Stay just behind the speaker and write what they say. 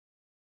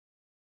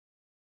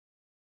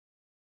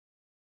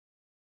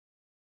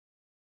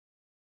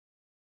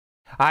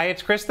Hi,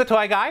 it's Chris the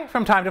Toy Guy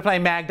from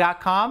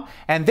TimeToPlayMag.com,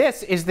 and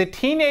this is the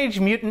Teenage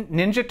Mutant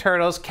Ninja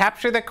Turtles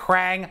Capture the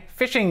Kraang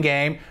fishing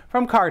game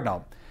from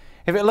Cardinal.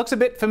 If it looks a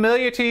bit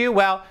familiar to you,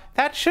 well,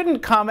 that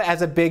shouldn't come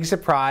as a big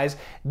surprise.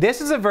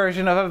 This is a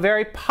version of a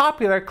very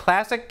popular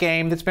classic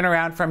game that's been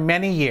around for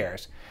many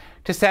years.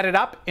 To set it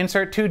up,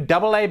 insert two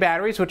AA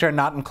batteries, which are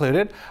not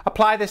included,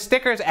 apply the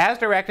stickers as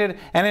directed,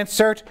 and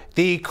insert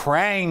the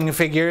Kraang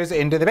figures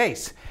into the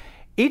base.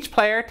 Each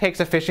player takes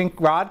a fishing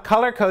rod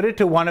color-coded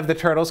to one of the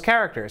Turtles'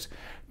 characters.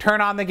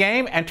 Turn on the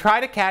game and try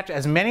to catch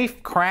as many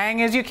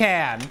Kraang as you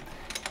can.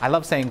 I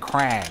love saying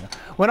Kraang.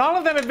 When all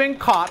of them have been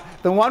caught,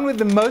 the one with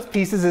the most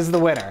pieces is the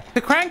winner.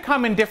 The Kraang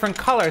come in different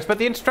colors, but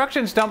the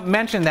instructions don't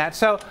mention that,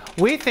 so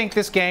we think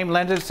this game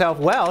lends itself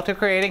well to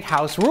creating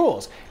house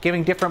rules,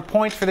 giving different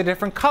points for the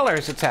different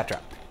colors,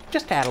 etc.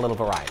 Just to add a little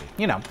variety,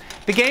 you know.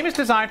 The game is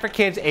designed for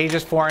kids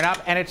ages 4 and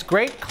up, and it's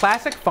great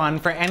classic fun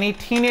for any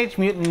Teenage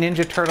Mutant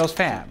Ninja Turtles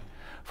fan.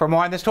 For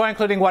more on this toy,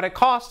 including what it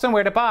costs and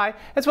where to buy,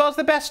 as well as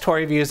the best toy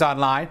reviews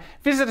online,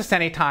 visit us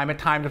anytime at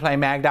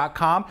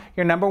TimeToPlayMag.com,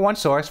 your #1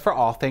 source for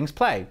all things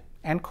play.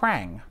 And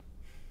Kraang.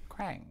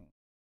 Kraang.